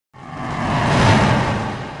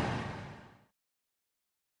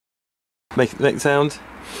Make the next sound.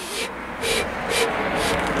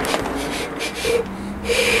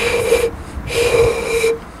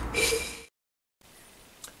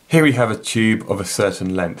 Here we have a tube of a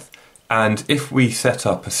certain length, and if we set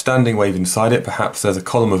up a standing wave inside it, perhaps there's a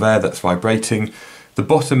column of air that's vibrating, the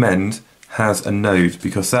bottom end has a node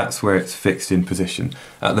because that's where it's fixed in position.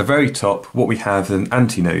 At the very top, what we have is an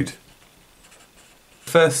antinode.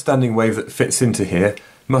 The first standing wave that fits into here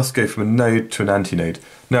must go from a node to an antinode.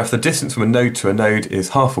 Now, if the distance from a node to a node is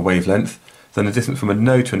half a wavelength, then the distance from a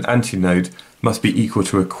node to an antinode must be equal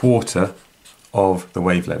to a quarter of the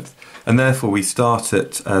wavelength. And therefore we start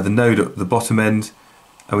at the node at the bottom end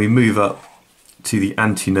and we move up to the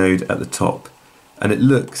antinode at the top. And it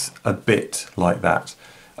looks a bit like that.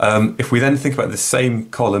 If we then think about the same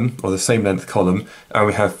column, or the same length column, and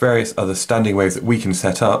we have various other standing waves that we can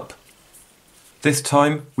set up, this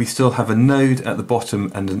time we still have a node at the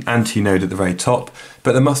bottom and an antinode at the very top,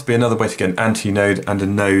 but there must be another way to get an antinode and a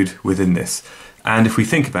node within this. And if we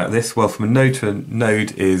think about this, well, from a node to a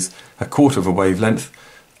node is a quarter of a wavelength,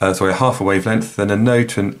 half a wavelength, then a node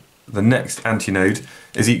to the next antinode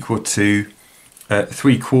is equal to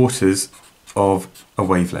 3/4 of a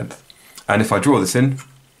wavelength. And if I draw this in,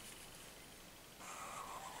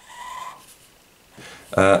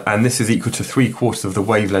 and this is equal to 3/4 of the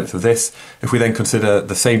wavelength of this. If we then consider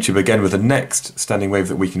the same tube again with the next standing wave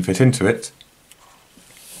that we can fit into it.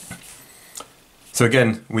 So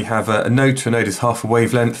again, we have a node to a node is half a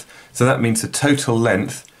wavelength, so that means the total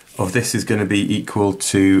length of this is going to be equal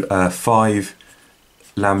to 5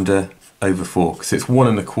 lambda over 4, because it's 1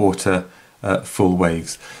 1/4 full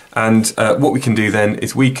waves. And what we can do then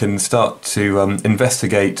is we can start to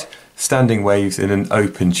investigate standing waves in an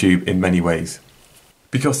open tube in many ways.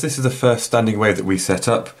 Because this is the first standing wave that we set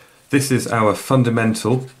up, this is our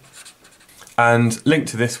fundamental, and linked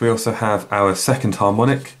to this we also have our second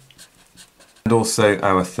harmonic and also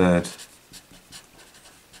our third.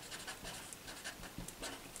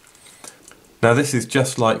 Now this is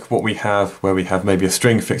just like what we have where we have maybe a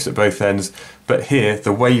string fixed at both ends, but here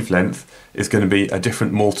the wavelength is going to be a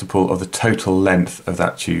different multiple of the total length of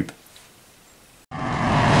that tube.